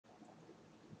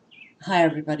Hi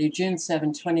everybody, June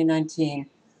 7, 2019.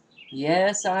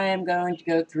 Yes, I am going to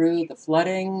go through the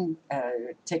flooding,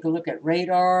 take a look at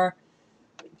radar.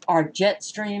 Our jet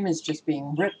stream is just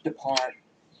being ripped apart.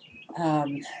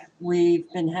 Um,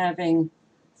 we've been having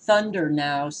thunder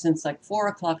now since like 4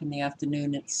 o'clock in the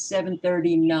afternoon. It's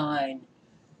 7:39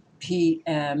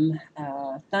 p.m.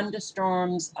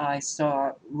 Thunderstorms. I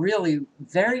saw really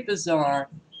very bizarre,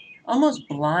 almost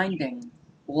blinding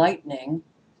lightning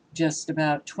just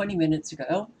about 20 minutes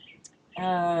ago.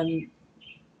 Um,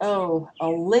 a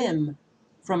limb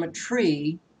from a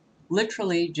tree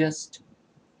literally just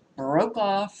broke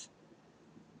off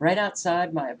right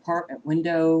outside my apartment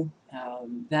window.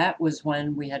 That was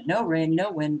when we had no rain,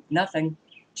 no wind, nothing,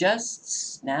 just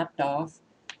snapped off.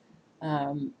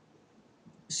 Um,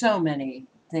 so many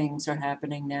things are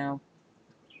happening now.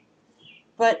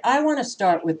 But I want to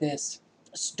start with this.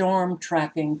 Storm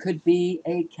tracking could be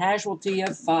a casualty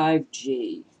of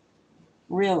 5G.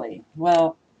 Really?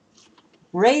 Well,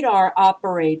 radar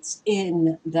operates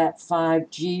in that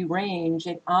 5G range.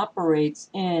 It operates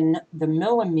in the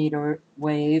millimeter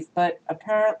wave, but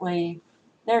apparently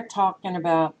they're talking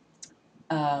about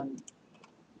um,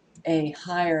 a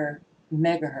higher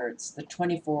megahertz, the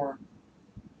 24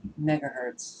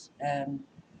 megahertz. And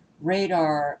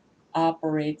radar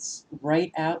operates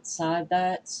right outside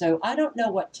that. So I don't know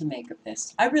what to make of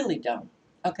this. I really don't.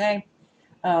 Okay?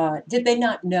 Did they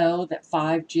not know that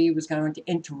 5G was going to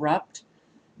interrupt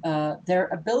their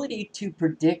ability to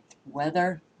predict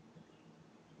weather?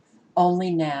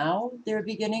 Only now they're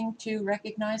beginning to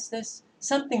recognize this.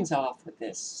 Something's off with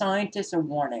this. Scientists are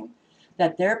warning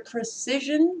that their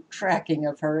precision tracking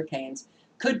of hurricanes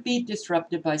could be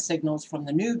disrupted by signals from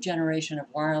the new generation of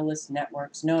wireless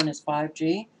networks known as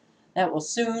 5G that will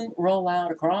soon roll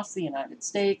out across the United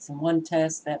States. In one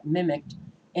test that mimicked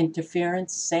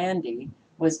interference, Sandy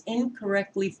was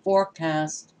incorrectly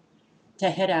forecast to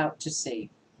head out to sea.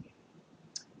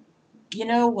 You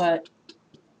know what?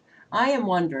 I am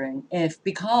wondering if,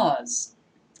 because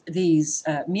these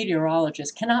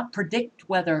meteorologists cannot predict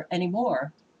weather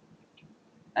anymore,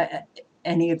 uh,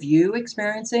 any of you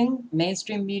experiencing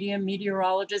mainstream media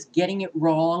meteorologists getting it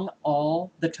wrong all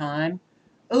the time?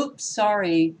 Oops,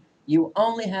 sorry, you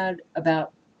only had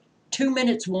about 2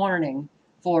 minutes warning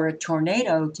for a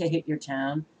tornado to hit your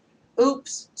town.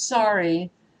 Oops,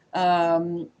 sorry.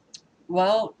 Um,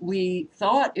 well, we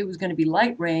thought it was going to be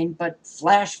light rain, but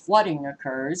flash flooding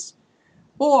occurs.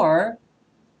 Or,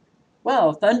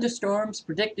 well, thunderstorms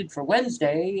predicted for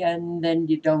Wednesday, and then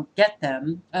you don't get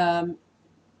them.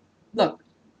 Look,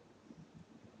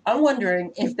 I'm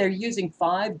wondering if they're using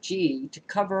 5G to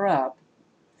cover up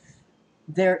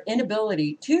their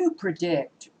inability to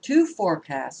predict, to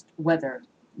forecast weather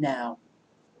now.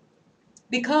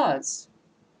 Because,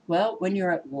 well, when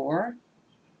you're at war,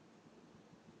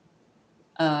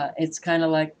 it's kind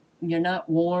of like you're not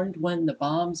warned when the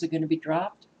bombs are going to be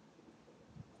dropped.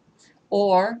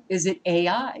 Or is it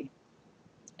AI?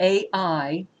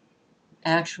 AI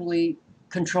actually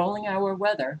controlling our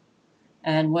weather.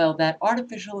 And well, that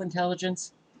artificial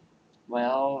intelligence,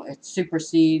 well, it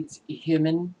supersedes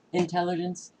human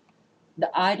intelligence.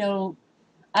 I don't,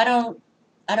 I don't,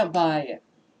 I don't buy it.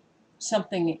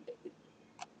 Something,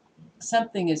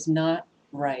 something is not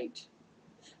right.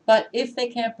 But if they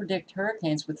can't predict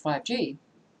hurricanes with 5G,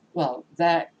 well,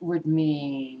 that would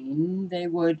mean they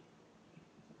would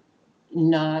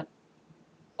not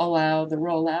allow the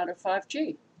rollout of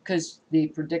 5G because the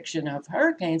prediction of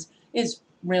hurricanes is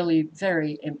really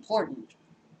very important,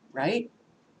 right?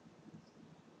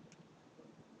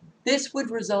 This would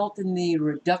result in the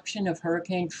reduction of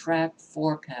hurricane track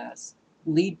forecast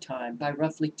lead time by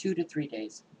roughly 2 to 3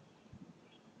 days.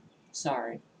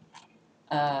 Sorry.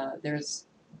 There's,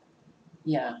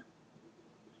 yeah,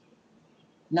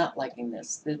 not liking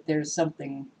this. There's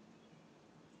something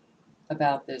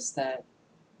about this that,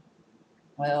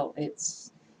 well,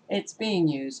 it's being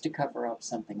used to cover up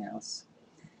something else.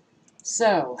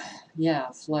 So, yeah,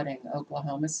 flooding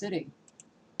Oklahoma City.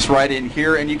 Right in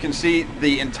here, and you can see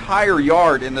the entire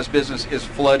yard in this business is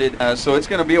flooded. So it's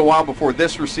going to be a while before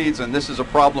this recedes, and this is a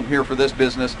problem here for this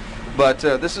business. But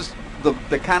this is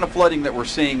the kind of flooding that we're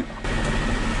seeing.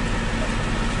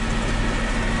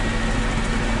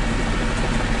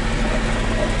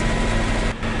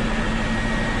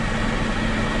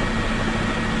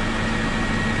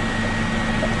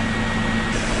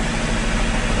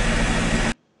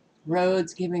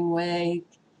 Roads giving way,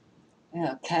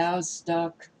 cows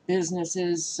stuck,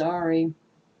 businesses, sorry.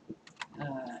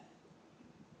 Uh,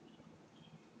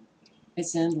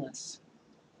 it's endless.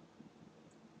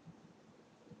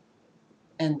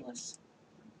 Endless.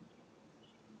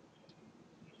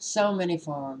 So many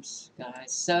farms,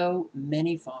 guys, so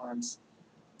many farms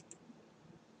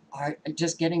are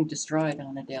just getting destroyed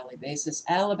on a daily basis.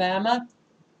 Alabama,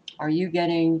 are you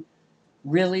getting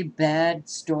really bad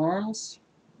storms?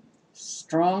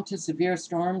 Strong to severe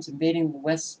storms invading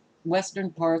the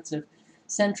western parts of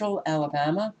central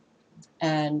Alabama.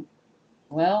 And,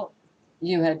 well,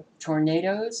 you had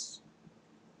tornadoes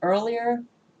earlier.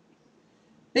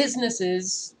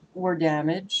 Businesses were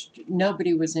damaged.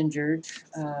 Nobody was injured.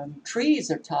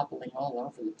 Trees are toppling all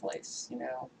over the place, you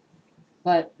know.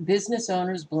 But business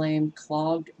owners blame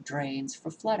clogged drains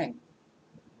for flooding.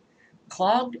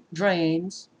 Clogged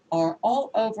drains are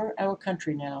all over our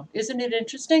country now. Isn't it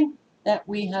interesting that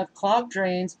we have clogged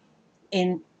drains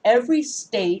in every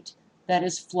state that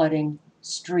is flooding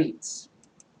streets?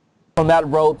 On that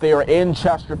road there in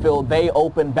Chesterfield, they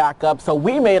opened back up. So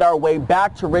we made our way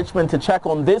back to Richmond to check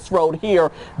on this road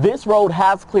here. This road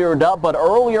has cleared up, but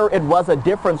earlier it was a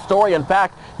different story. In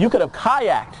fact, you could have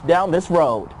kayaked down this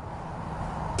road.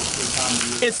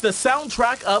 It's the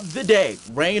soundtrack of the day.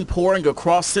 Rain pouring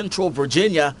across central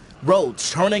Virginia, roads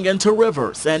turning into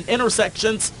rivers, and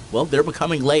intersections, well, they're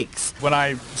becoming lakes. When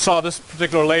I saw this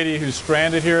particular lady who's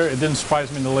stranded here, it didn't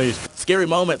surprise me in the least. Scary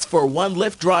moments for one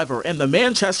Lyft driver in the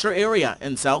Manchester area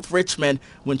in South Richmond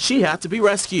when she had to be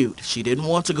rescued. She didn't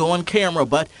want to go on camera,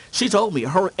 but she told me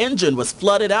her engine was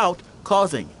flooded out,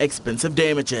 causing expensive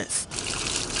damages.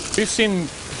 We've seen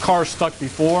cars stuck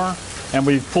before, and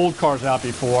we've pulled cars out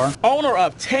before. Owner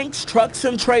of Tanks, Trucks,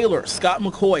 and Trailers, Scott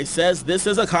McCoy, says this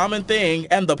is a common thing,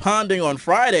 and the ponding on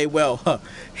Friday, well,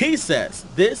 he says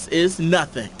this is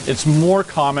nothing. It's more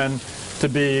common to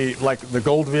be like the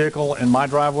gold vehicle in my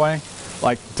driveway,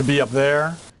 like to be up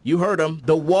there. You heard him.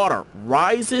 The water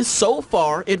rises so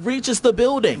far it reaches the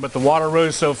building. But the water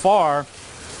rose so far,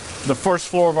 the first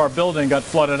floor of our building got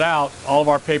flooded out. All of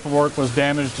our paperwork was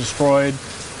damaged, destroyed,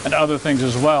 and other things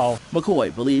as well.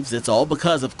 McCoy believes it's all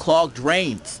because of clogged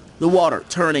drains, the water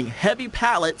turning heavy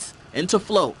pallets into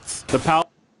floats.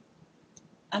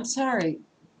 I'm sorry,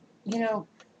 you know,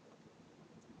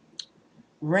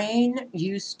 rain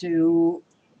used to,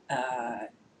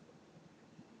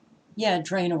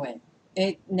 drain away.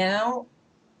 Now,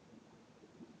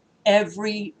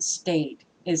 every state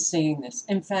is seeing this.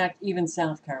 In fact, even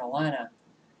South Carolina.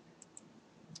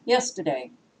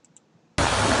 Yesterday,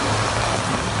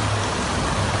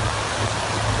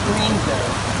 Greenville.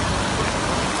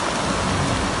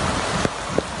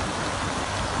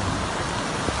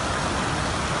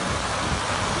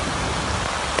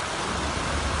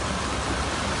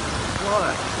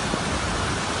 What?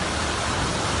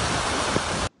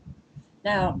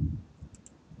 Now,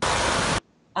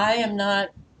 I am not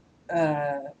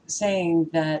saying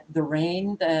that the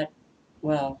rain that,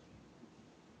 well,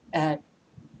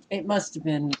 it must have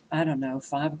been, I don't know,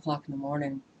 5 o'clock in the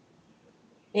morning.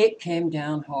 It came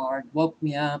down hard, woke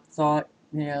me up, thought,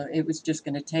 you know, it was just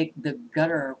going to take the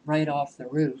gutter right off the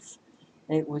roof.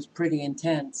 It was pretty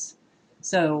intense.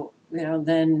 So, you know,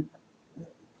 then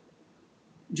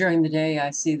during the day I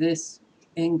see this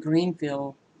in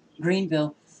Greenville,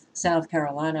 South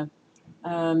Carolina.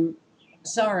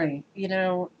 Sorry, you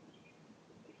know,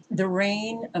 the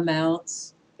rain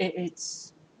amounts,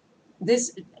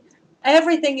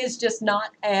 everything is just not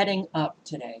adding up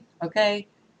today, okay?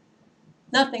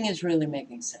 Nothing is really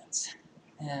making sense.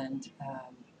 And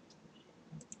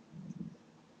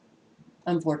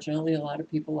unfortunately, a lot of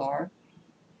people are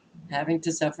having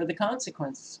to suffer the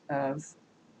consequence of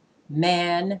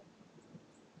man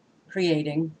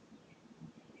creating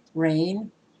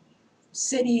rain.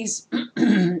 Cities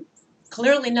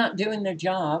clearly not doing their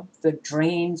job. The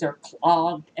drains are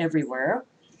clogged everywhere.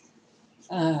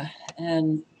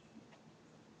 And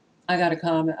I got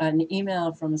an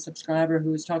email from a subscriber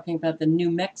who was talking about the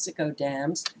New Mexico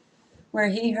dams, where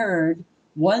he heard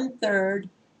 1/3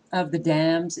 of the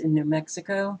dams in New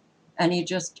Mexico, and he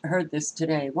just heard this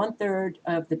today, 1/3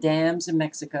 of the dams in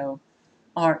Mexico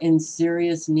are in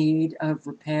serious need of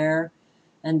repair.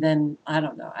 And then, I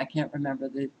don't know, I can't remember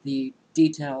the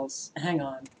details. Hang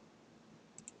on.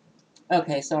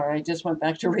 Okay, sorry, I just went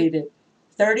back to read it.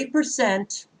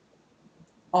 30%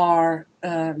 are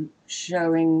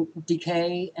showing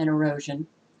decay and erosion,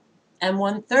 and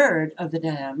 1/3 of the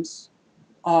dams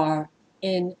are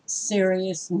in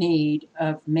serious need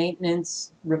of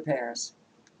maintenance repairs.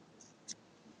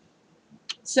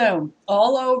 So,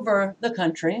 all over the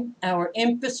country, our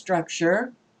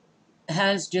infrastructure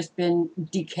has just been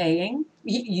decaying.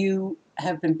 You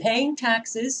have been paying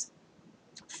taxes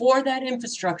for that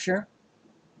infrastructure,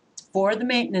 for the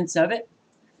maintenance of it,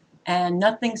 and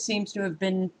nothing seems to have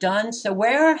been done. So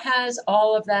where has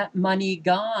all of that money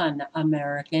gone,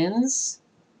 Americans?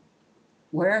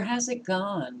 Where has it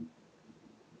gone?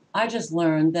 I just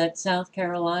learned that South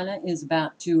Carolina is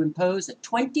about to impose a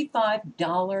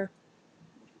 $25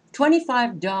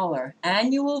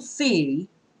 annual fee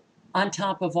on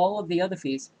top of all of the other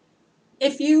fees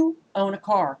if you own a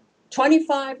car.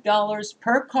 $25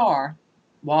 per car.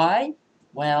 Why?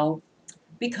 Well,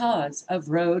 because of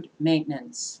road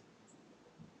maintenance.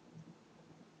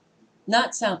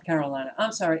 Not South Carolina.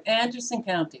 I'm sorry, Anderson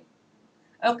County.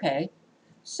 Okay,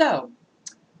 so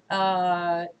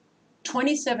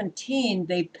 2017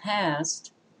 they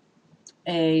passed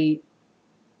an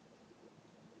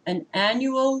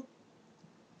annual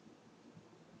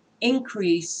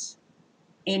increase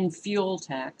in fuel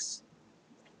tax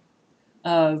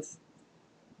of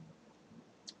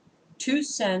 2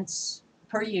 cents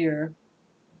per year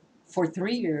for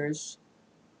 3 years,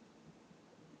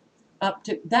 up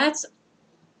to, that's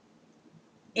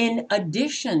in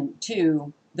addition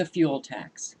to the fuel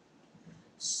tax.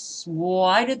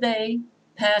 Why did they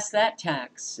pass that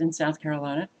tax in South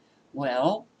Carolina?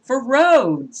 Well, for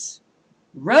roads,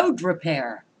 road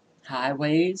repair,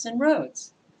 highways and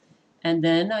roads. And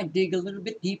then I dig a little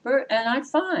bit deeper and I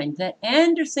find that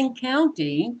Anderson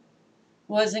County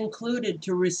was included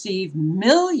to receive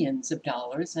millions of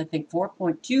dollars, I think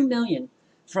 4.2 million,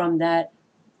 from that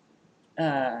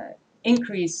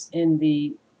increase in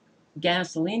the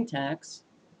gasoline tax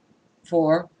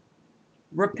for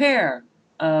repair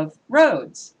of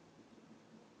roads.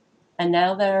 And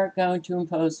now they're going to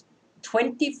impose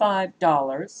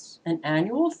 $25, an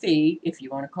annual fee. If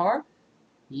you own a car,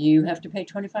 you have to pay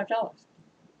 $25.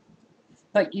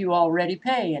 But you already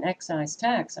pay an excise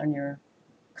tax on your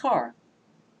car,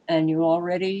 and you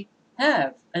already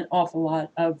have an awful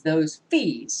lot of those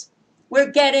fees. We're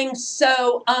getting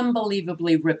so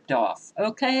unbelievably ripped off,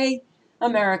 okay?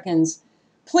 Americans,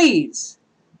 please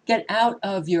get out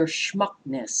of your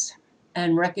schmuckness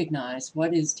and recognize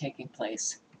what is taking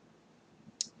place.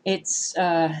 It's,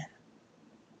 and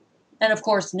of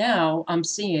course now I'm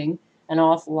seeing an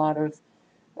awful lot of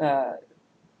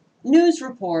news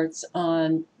reports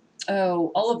on,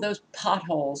 oh, all of those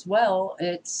potholes. Well,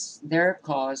 they're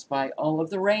caused by all of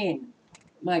the rain.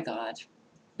 My God,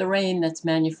 the rain that's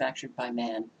manufactured by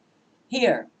man.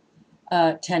 Here,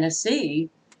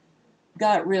 Tennessee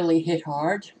got really hit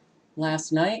hard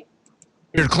last night.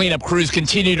 Cleanup crews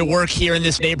continue to work here in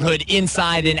this neighborhood,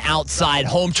 inside and outside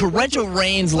home. Torrential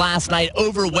rains last night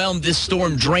overwhelmed this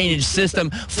storm drainage system,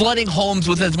 flooding homes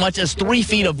with as much as 3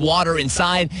 feet of water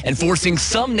inside and forcing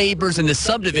some neighbors in the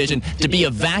subdivision to be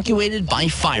evacuated by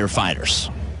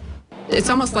firefighters. It's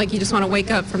almost like you just want to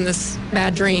wake up from this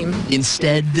bad dream.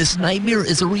 Instead, this nightmare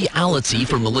is a reality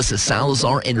for Melissa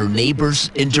Salazar and her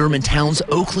neighbors in Germantown's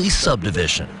Oakley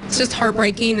subdivision. It's just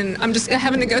heartbreaking, and I'm just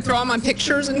having to go through all my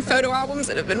pictures and photo albums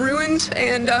that have been ruined,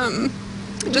 and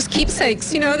just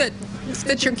keepsakes, you know, that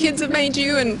your kids have made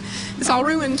you, and it's all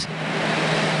ruined.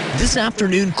 This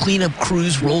afternoon, cleanup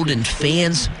crews rolled in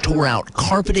fans, tore out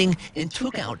carpeting, and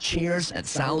took out chairs at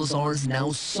Salazar's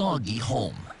now soggy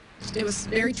home. It was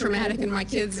very traumatic, and my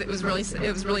kids, it was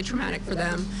really traumatic for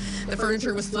them. The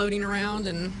furniture was floating around,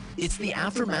 and it's the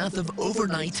aftermath of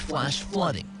overnight flash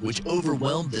flooding, which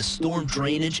overwhelmed the storm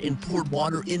drainage and poured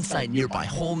water inside nearby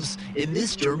homes in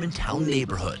this Germantown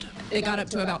neighborhood. It got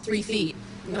up to about 3 feet.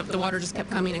 The water just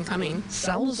kept coming and coming.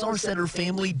 Salazar said her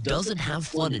family doesn't have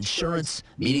flood insurance,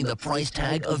 meaning the price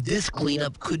tag of this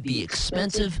cleanup could be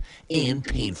expensive and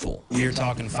painful. You're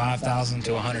talking $5,000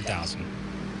 to $100,000.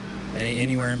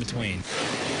 Anywhere in between.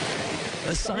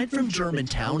 Aside from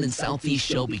Germantown and southeast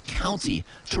Shelby County,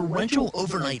 torrential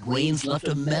overnight rains left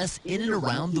a mess in and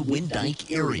around the Windike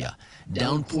area.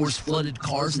 Downpours flooded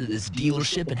cars at this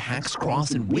dealership at Hacks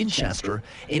Cross in Winchester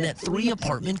and at 3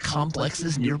 apartment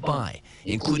complexes nearby,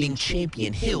 including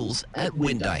Champion Hills at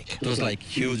Windike. It was like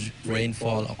huge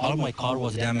rainfall. All of my car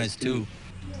was damaged too.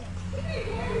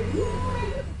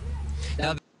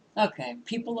 Okay,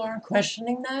 people aren't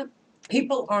questioning that.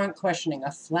 People aren't questioning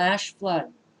a flash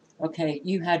flood. Okay,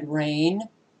 you had rain,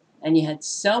 and you had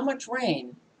so much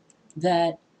rain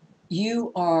that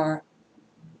you were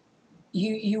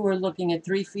looking at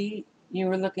 3 feet. You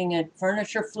were looking at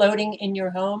furniture floating in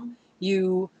your home.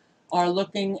 You are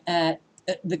looking at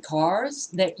the cars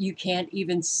that you can't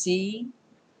even see.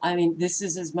 I mean, this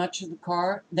is as much of the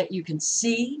car that you can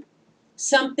see.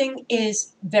 Something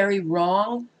is very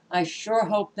wrong. I sure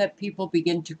hope that people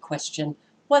begin to question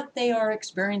what they are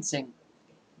experiencing.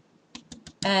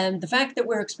 And the fact that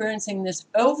we're experiencing this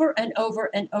over and over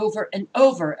and over and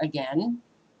over again,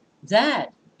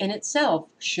 that in itself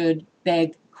should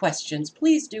beg questions.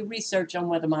 Please do research on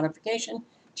weather modification,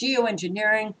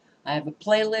 geoengineering. I have a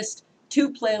playlist,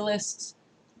 2 playlists.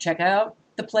 Check out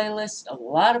the playlist, a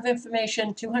lot of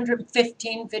information,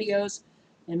 215 videos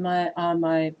in on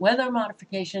my weather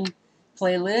modification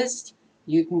playlist.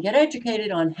 You can get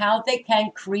educated on how they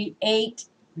can create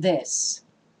this.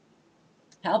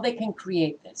 How they can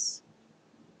create this.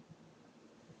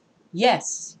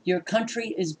 Yes, your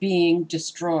country is being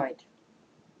destroyed.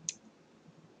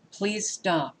 Please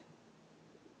stop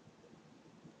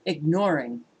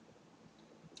ignoring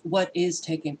what is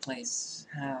taking place.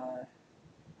 A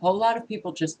whole lot of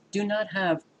people just do not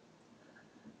have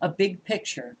a big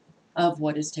picture of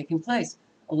what is taking place.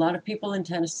 A lot of people in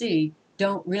Tennessee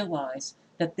don't realize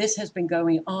that this has been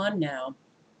going on now,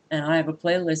 and I have a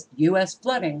playlist, U.S.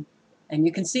 flooding, and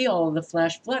you can see all of the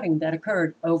flash flooding that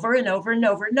occurred over and over and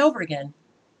over and over again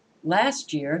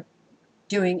last year,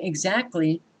 doing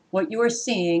exactly what you are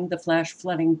seeing the flash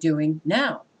flooding doing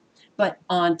now. But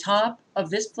on top of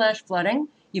this flash flooding,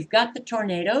 you've got the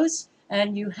tornadoes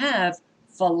and you have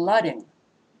flooding.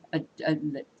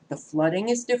 The flooding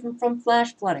is different from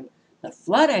flash flooding. The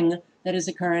flooding that is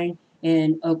occurring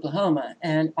in Oklahoma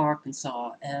and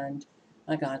Arkansas and,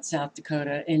 my God, South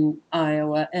Dakota, in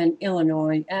Iowa and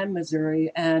Illinois and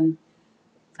Missouri and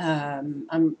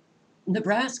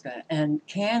Nebraska and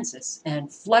Kansas,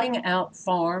 and flooding out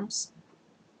farms.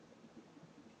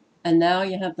 And now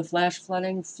you have the flash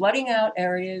flooding, flooding out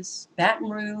areas, Baton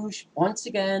Rouge, once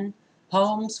again,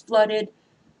 homes flooded,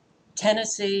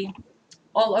 Tennessee,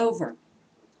 all over.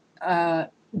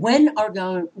 When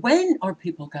are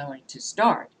people going to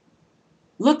start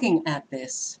looking at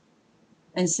this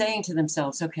and saying to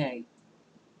themselves, okay,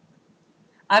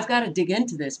 I've got to dig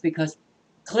into this, because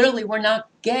clearly we're not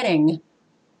getting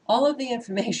all of the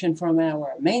information from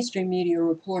our mainstream media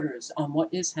reporters on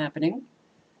what is happening.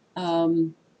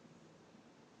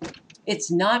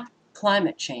 It's not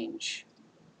climate change.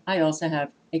 I also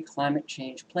have a climate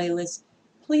change playlist.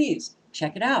 Please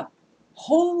check it out.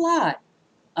 Whole lot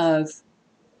of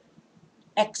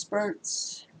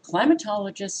experts,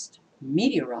 climatologists,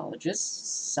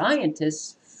 meteorologists,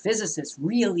 scientists, physicists,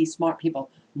 really smart people,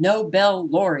 Nobel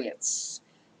laureates,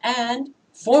 and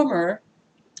former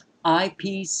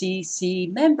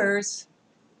IPCC members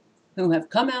who have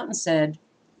come out and said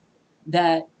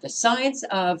that the science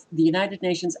of the United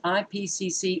Nations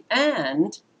IPCC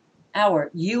and our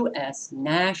U.S.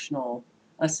 National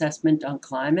Assessment on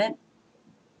Climate,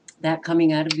 that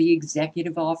coming out of the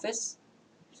executive office,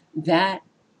 that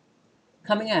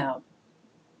coming out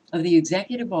of the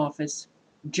executive office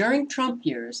during Trump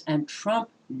years, and Trump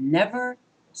never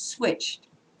switched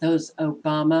those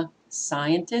Obama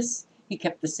scientists. He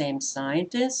kept the same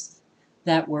scientists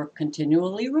that were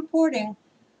continually reporting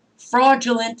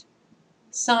fraudulent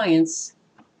science.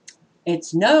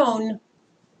 It's known.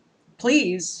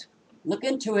 Please look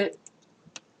into it.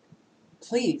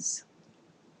 Please.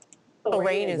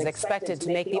 Rain is expected to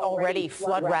make the already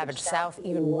flood-ravaged South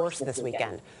even worse this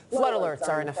weekend. Flood alerts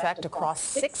are in effect across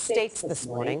 6 states this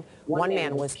morning. One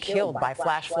man was killed by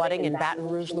flash flooding in Baton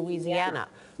Rouge, Louisiana.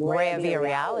 Maria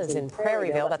Villarreal is in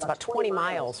Prairieville. That's about 20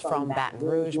 miles from Baton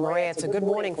Rouge. Maria, it's a good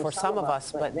morning for some of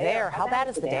us, but there, how bad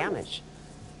is the damage?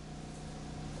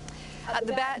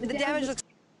 The damage looks...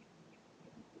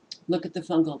 Look at the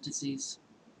fungal disease.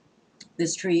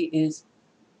 This tree is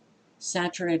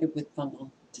saturated with fungal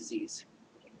disease.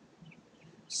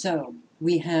 So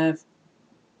we have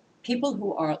people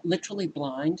who are literally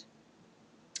blind,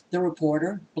 the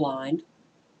reporter blind,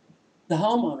 the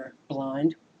homeowner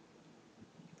blind.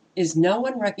 Is no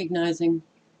one recognizing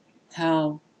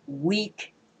how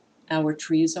weak our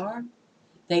trees are?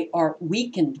 They are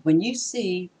weakened. When you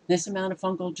see this amount of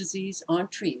fungal disease on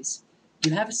trees,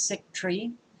 you have a sick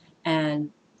tree,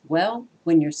 and, well,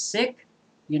 when you're sick,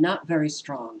 you're not very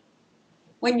strong.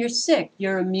 When you're sick,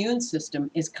 your immune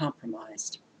system is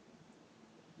compromised.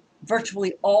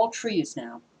 Virtually all trees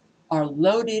now are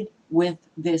loaded with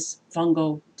this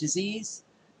fungal disease.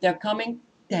 They're coming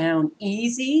down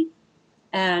easy,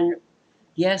 and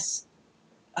yes,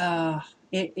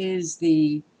 it is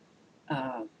the,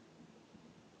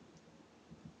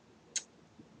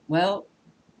 well,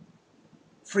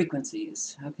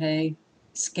 frequencies, okay?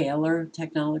 Scalar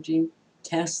technology,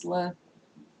 Tesla,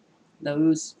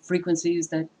 those frequencies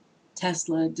that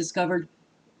Tesla discovered,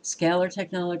 scalar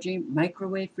technology,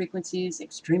 microwave frequencies,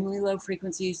 extremely low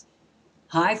frequencies,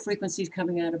 high frequencies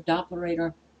coming out of Doppler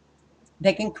radar.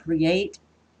 They can create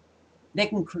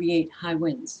high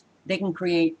winds. They can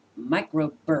create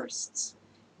microbursts.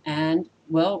 And,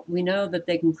 well, we know that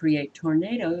they can create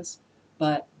tornadoes,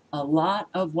 but a lot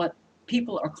of what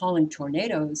people are calling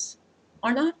tornadoes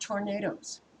are not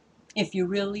tornadoes. If you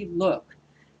really look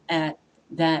at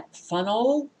that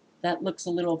funnel, that looks a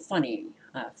little funny.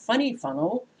 Funny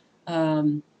funnel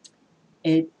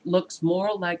It looks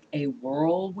more like a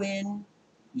whirlwind.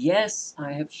 Yes,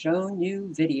 I have shown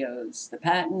you videos, the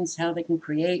patents, how they can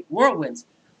create whirlwinds.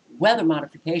 Weather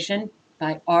modification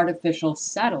by artificial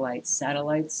satellites.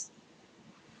 Satellites,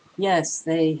 yes,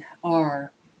 they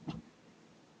are.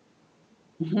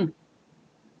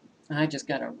 I just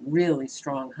got a really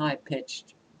strong,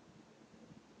 high-pitched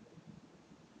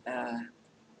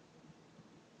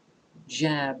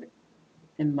jab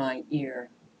in my ear.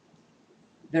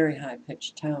 Very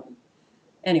high-pitched tone.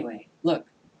 Anyway, look.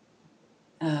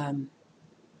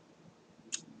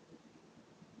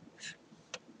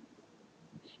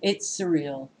 It's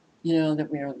surreal, you know, that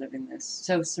we are living this.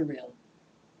 So surreal.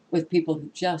 With people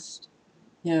who just,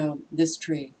 you know, this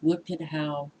tree. Look at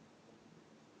how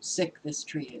sick this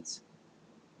tree is.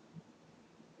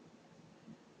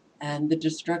 And the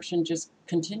destruction just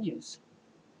continues.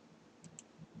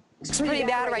 It's pretty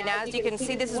bad right now. As you can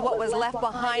see, this is what was left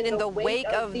behind in the wake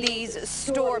of these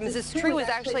storms. This tree was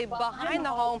actually behind the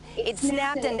home. It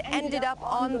snapped and ended up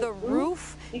on the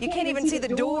roof. You can't even see the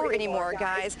door anymore,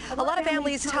 guys. A lot of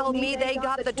families tell me they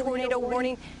got the tornado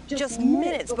warning just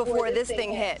minutes before this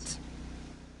thing hit.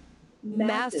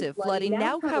 Massive flooding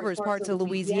now covers parts of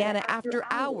Louisiana after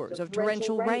hours of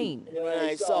torrential rain. When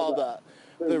I saw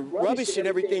the rubbish and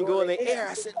everything go in the air,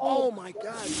 I said, oh my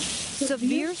God.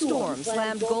 Severe storms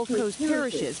slammed Gulf Coast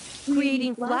parishes,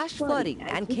 creating flash flooding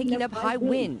and kicking up high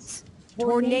winds.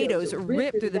 Tornadoes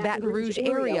ripped through the Baton Rouge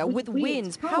area with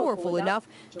winds powerful enough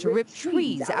to rip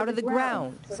trees out of the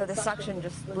ground. So the suction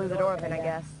just blew the door open, I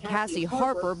guess. Cassie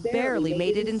Harper barely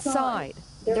made it inside.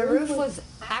 The roof was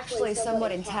actually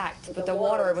somewhat intact, but the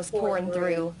water was pouring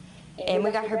through. And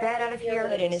we got her bed out of here,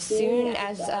 and as soon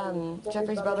as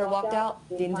Jeffrey's brother walked out,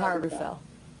 the entire roof fell.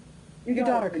 Your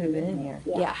daughter could have been in here.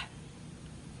 Yeah.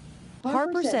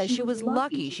 Harper says she was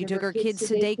lucky she took her kids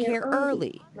to daycare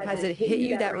early. Has it hit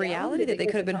you, that reality, that they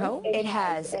could have been home? It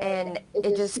has, and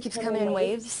it just keeps coming in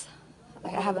waves. I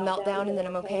have a meltdown, and then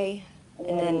I'm okay.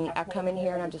 And then I come in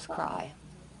here and I just cry.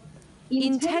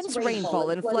 Intense rainfall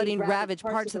and flooding ravaged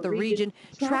parts of the region,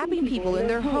 trapping people in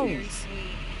their homes.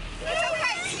 It's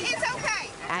okay. It's okay.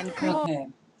 And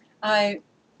okay.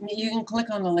 You can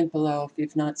click on the link below if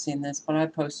you've not seen this, but I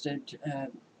posted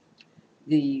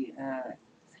the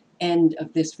end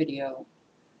of this video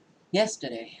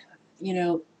yesterday. You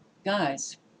know,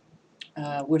 guys,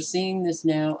 we're seeing this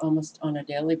now almost on a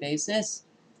daily basis.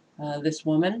 This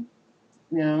woman,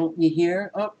 you know, you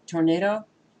hear, oh, tornado,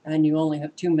 and you only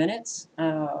have 2 minutes,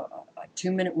 a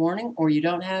 2-minute warning, or you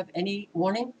don't have any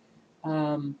warning.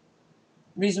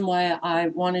 Reason why I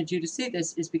wanted you to see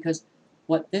this is because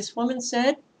what this woman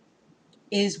said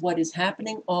is what is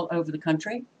happening all over the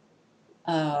country.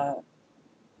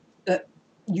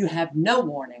 You have no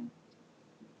warning.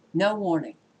 No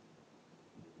warning.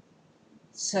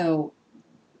 So,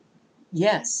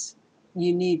 yes,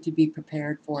 you need to be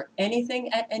prepared for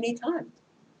anything at any time.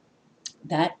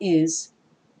 That is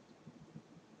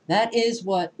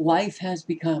what life has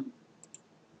become.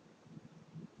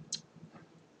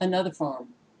 Another farm.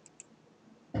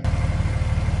 All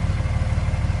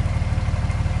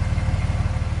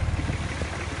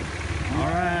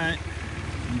right,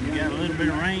 we got a little bit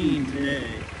of rain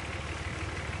today.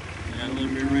 We got a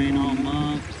little bit of rain all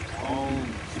month, all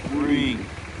spring.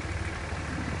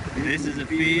 This is a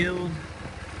field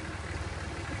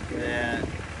that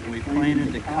we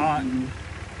planted the cotton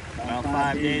about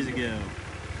 5 days ago.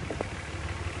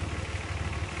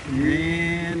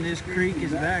 And this creek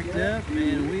is backed up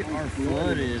and we are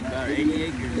flooded. About 80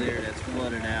 acres there that's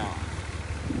flooded out.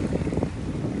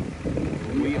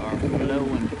 We are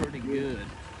flowing pretty good.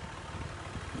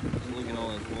 Just look at all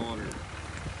this water.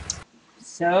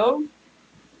 So,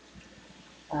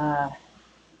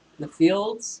 the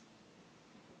fields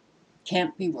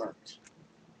can't be worked.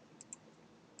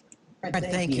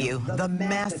 Thank you. The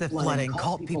massive flooding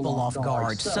caught people off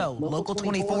guard. So, Local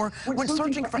 24 went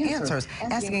searching for answers,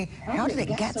 asking how did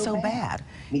it get so bad?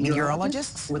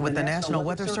 Meteorologists with the National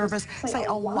Weather Service say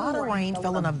a lot of rain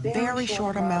fell in a very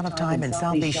short amount of time in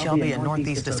southeast Shelby and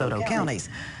northeast DeSoto counties.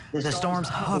 The storms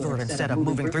hovered instead of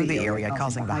moving through the area,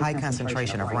 causing the high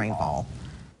concentration of rainfall.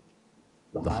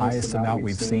 The highest amount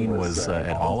we've seen was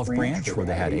at Olive Branch, where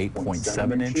they had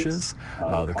 8.7 inches.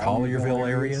 The Collierville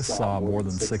area saw more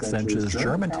than 6 inches.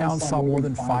 Germantown saw more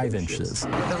than 5 inches.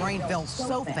 The rain fell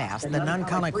so fast, the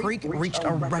Nuncana Creek reached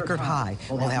a record high.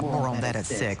 We'll have more on that at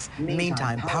 6.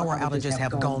 Meantime, power outages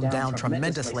have gone down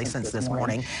tremendously since this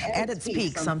morning. At its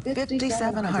peak, some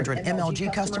 5,700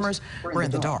 MLG customers were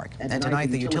in the dark. And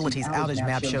tonight, the utilities outage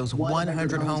map shows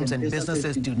 100 homes and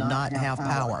businesses do not have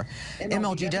power.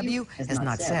 MLGW has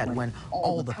not said when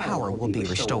all the power will be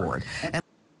restored.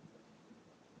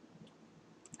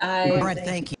 And Brett,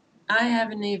 thank you. I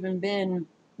haven't even been,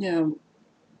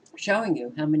 showing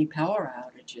you how many power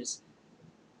outages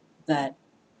that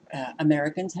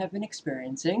Americans have been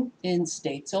experiencing in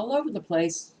states all over the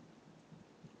place.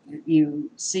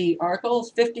 You see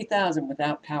articles, 50,000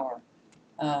 without power.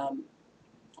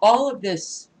 All of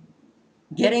this,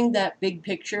 getting that big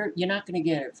picture, you're not going to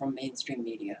get it from mainstream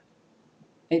media.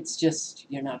 It's just,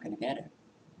 you're not going to get it.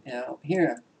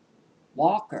 Here,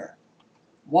 Walker,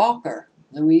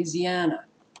 Louisiana.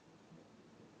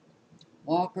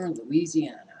 Walker,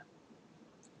 Louisiana.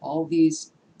 All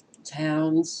these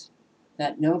towns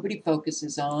that nobody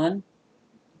focuses on,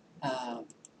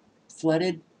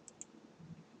 flooded.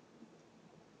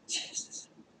 Jesus.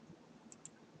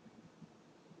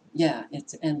 Yeah,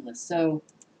 it's endless. So,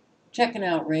 checking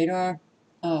out radar,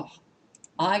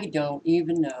 I don't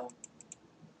even know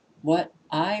what.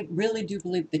 I really do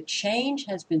believe the change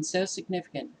has been so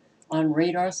significant on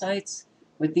radar sites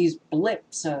with these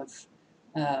blips of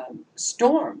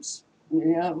storms,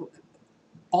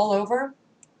 all over,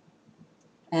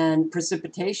 and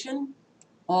precipitation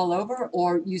all over,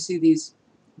 or you see these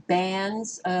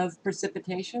bands of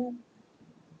precipitation.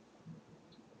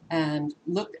 And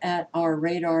look at our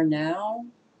radar now,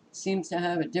 seems to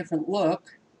have a different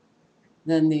look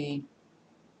than the,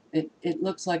 it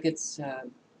looks like it's,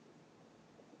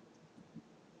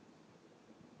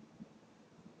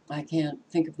 I can't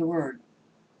think of the word.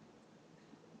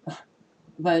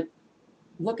 But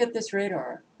look at this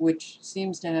radar, which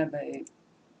seems to have a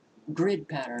grid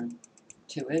pattern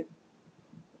to it.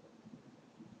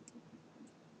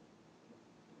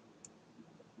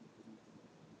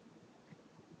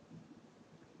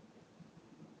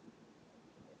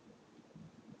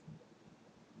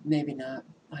 Maybe not.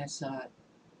 I saw it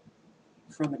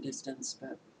from a distance,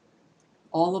 but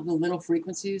all of the little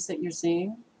frequencies that you're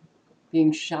seeing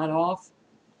being shot off,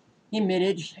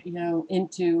 emitted,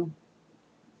 into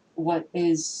what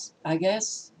is, I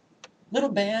guess, little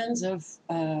bands of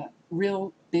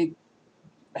real big,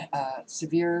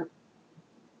 severe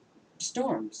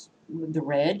storms. The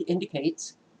red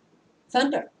indicates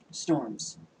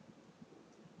thunderstorms.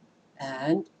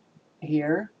 And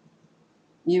here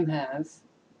you have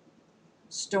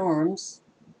storms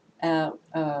out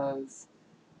of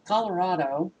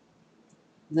Colorado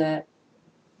that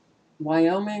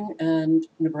Wyoming and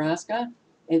Nebraska,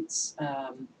 it's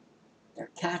they're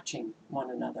catching one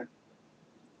another.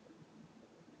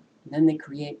 And then they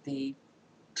create the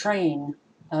train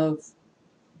of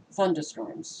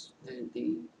thunderstorms,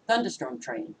 the thunderstorm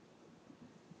train.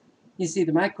 You see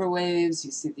the microwaves,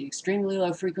 you see the extremely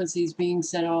low frequencies being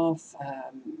set off.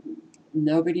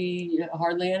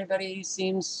 Hardly anybody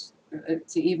seems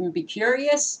to even be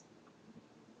curious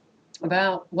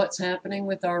about what's happening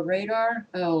with our radar.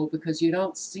 Oh, because you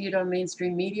don't see it on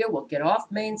mainstream media? Well, get off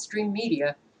mainstream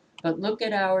media, but look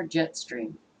at our jet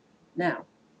stream. Now,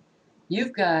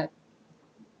 you've got,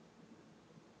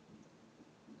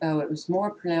 it was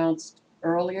more pronounced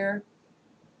earlier,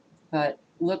 but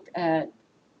look at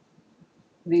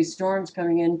these storms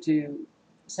coming into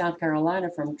South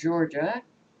Carolina from Georgia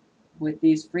with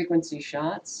these frequency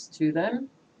shots to them.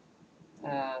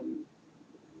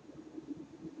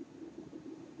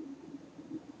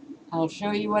 I'll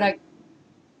show you what I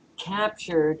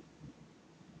captured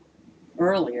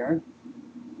earlier.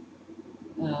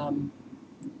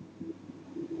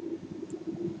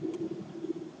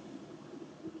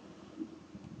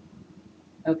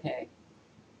 Okay,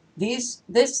 these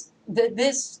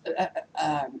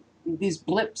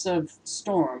blips of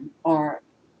storm are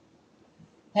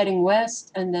heading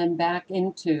west and then back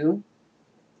into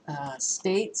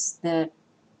states that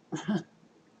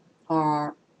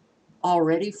are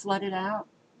already flooded out.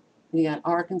 You got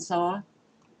Arkansas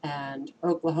and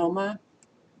Oklahoma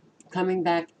coming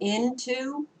back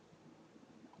into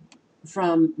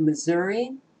from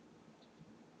Missouri.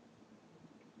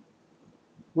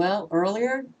 Well,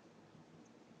 earlier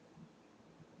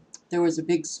there was a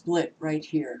big split right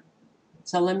here.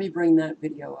 So let me bring that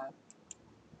video up.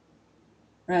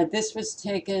 All right, this was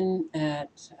taken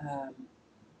at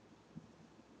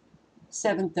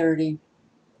 7:30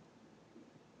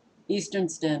 Eastern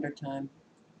Standard Time.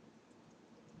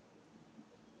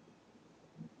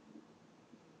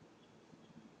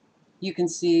 You can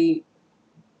see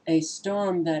a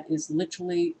storm that is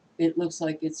literally, it looks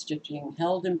like it's just being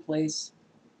held in place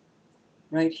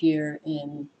right here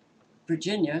in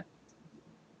Virginia.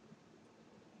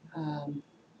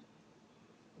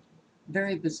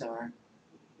 Very bizarre.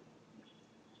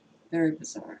 Very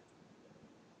bizarre.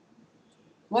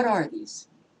 What are these?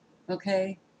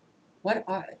 Okay, What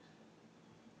are,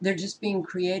 they're just being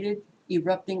created,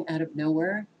 erupting out of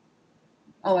nowhere?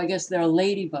 Oh, I guess they're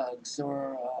ladybugs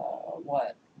or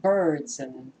what? Birds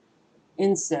and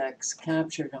insects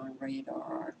captured on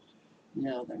radar.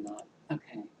 No, they're not.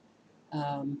 Okay.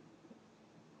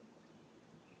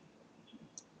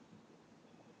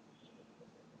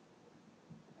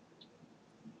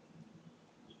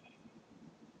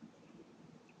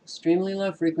 Extremely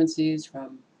low frequencies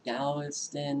from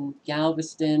Galveston,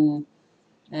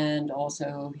 and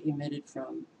also emitted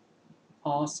from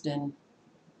Austin.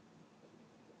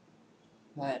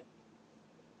 But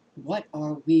what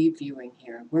are we viewing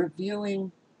here? We're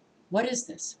viewing, what is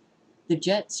this? The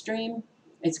jet stream,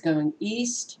 it's going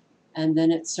east and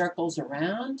then it circles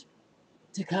around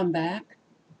to come back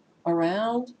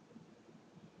around.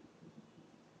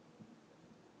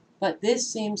 But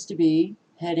this seems to be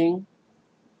heading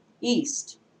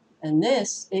east. And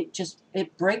this,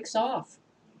 it breaks off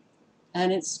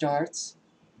and it starts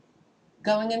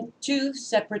going in two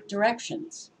separate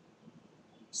directions.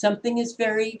 Something is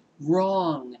very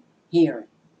wrong here.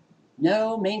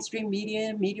 No mainstream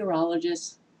media,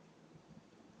 meteorologists,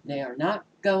 they are not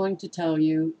going to tell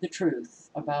you the truth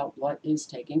about what is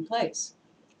taking place.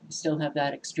 We still have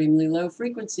that extremely low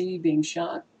frequency being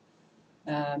shot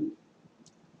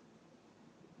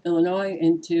Illinois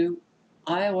into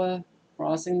Iowa,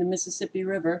 crossing the Mississippi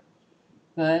River.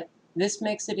 But this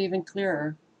makes it even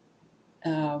clearer.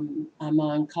 I'm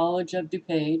on College of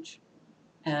DuPage,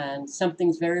 and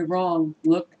something's very wrong.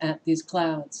 Look at these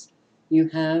clouds. You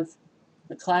have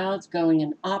the clouds going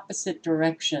in opposite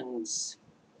directions.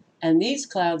 And these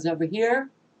clouds over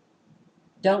here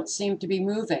don't seem to be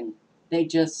moving. They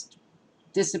just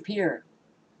disappear.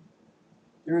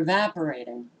 They're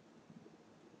evaporating.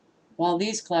 While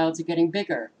these clouds are getting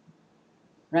bigger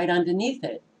right underneath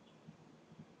it.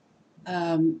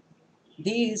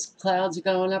 These clouds are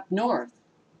going up north.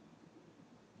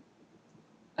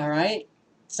 All right?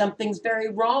 Something's very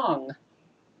wrong.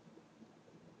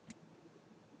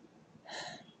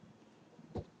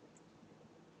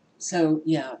 So,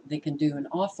 yeah, they can do an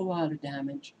awful lot of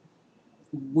damage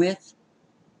with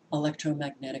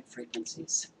electromagnetic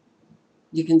frequencies.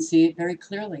 You can see it very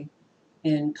clearly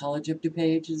in College of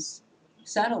DuPage's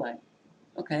satellite.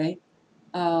 Okay,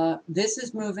 this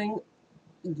is moving.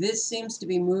 This seems to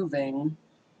be moving,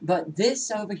 but this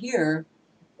over here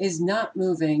is not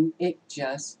moving. It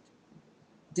just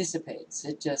dissipates.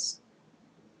 It just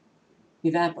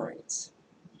evaporates.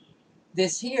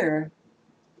 This here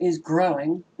is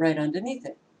growing right underneath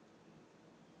it.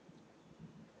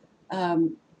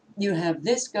 You have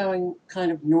this going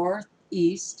kind of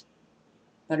northeast,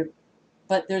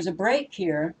 but there's a break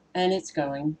here, and it's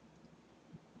going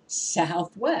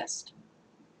southwest.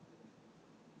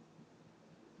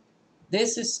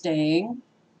 This is staying.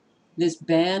 This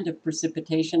band of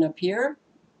precipitation up here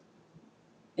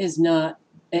is not,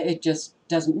 it just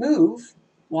doesn't move,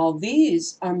 while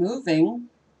these are moving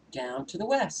down to the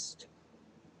west,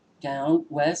 down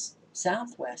west,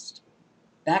 southwest,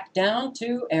 back down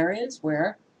to areas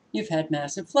where you've had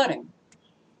massive flooding.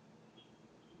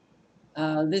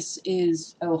 This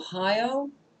is Ohio.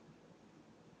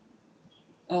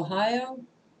 Ohio,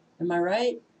 am I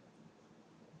right?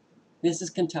 This is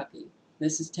Kentucky.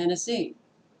 This is Tennessee.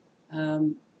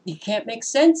 You can't make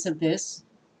sense of this.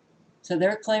 So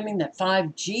they're claiming that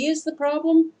 5G is the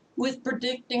problem with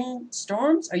predicting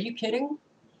storms? Are you kidding?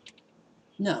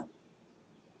 No.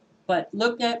 But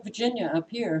look at Virginia up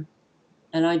here,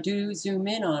 and I do zoom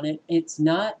in on it. It's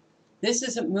not, this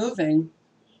isn't moving.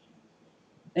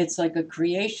 It's like a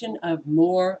creation of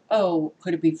more, oh,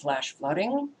 could it be flash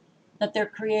flooding that they're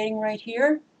creating right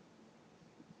here?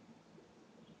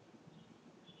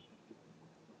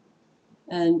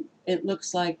 And it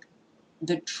looks like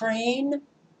the train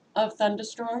of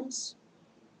thunderstorms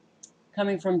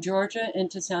coming from Georgia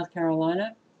into South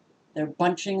Carolina, they're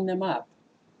bunching them up.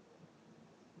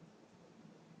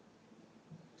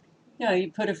 You know,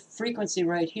 you put a frequency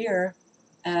right here,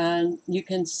 and you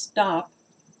can stop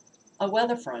a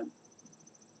weather front.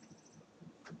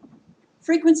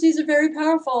 Frequencies are very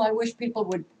powerful. I wish people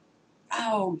would,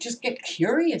 just get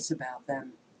curious about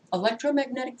them.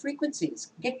 Electromagnetic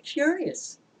frequencies. Get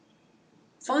curious.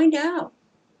 Find out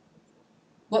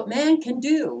what man can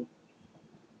do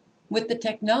with the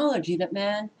technology that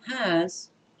man has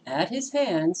at his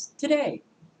hands today.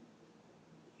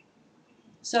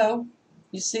 So,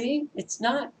 you see, it's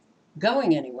not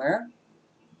going anywhere.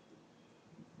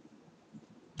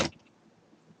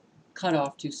 Cut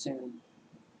off too soon.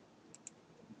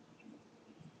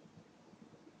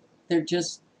 They're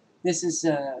just, this is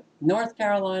North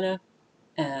Carolina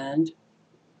and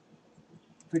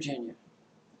Virginia.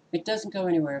 It doesn't go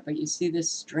anywhere, but you see this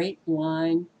straight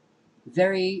line,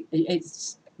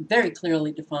 it's very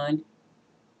clearly defined.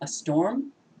 A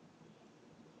storm?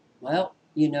 Well,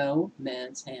 you know,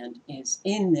 man's hand is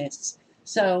in this.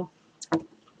 So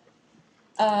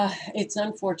it's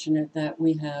unfortunate that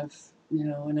we have, you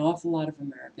know, an awful lot of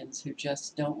Americans who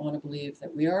just don't want to believe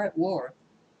that we are at war,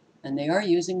 and they are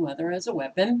using weather as a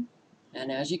weapon.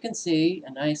 And as you can see,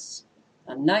 a nice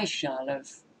shot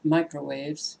of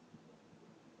microwaves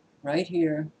right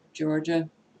here, Georgia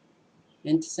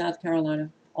into South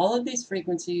Carolina. All of these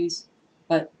frequencies,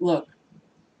 but look,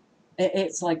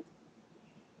 it's like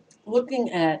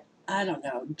looking at, I don't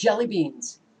know, jelly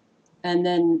beans, and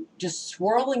then just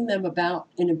swirling them about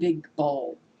in a big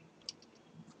bowl.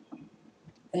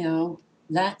 You know,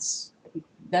 that's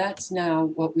now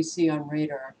what we see on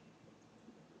radar.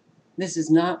 This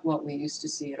is not what we used to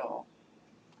see at all.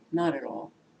 Not at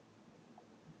all.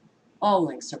 All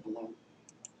links are below.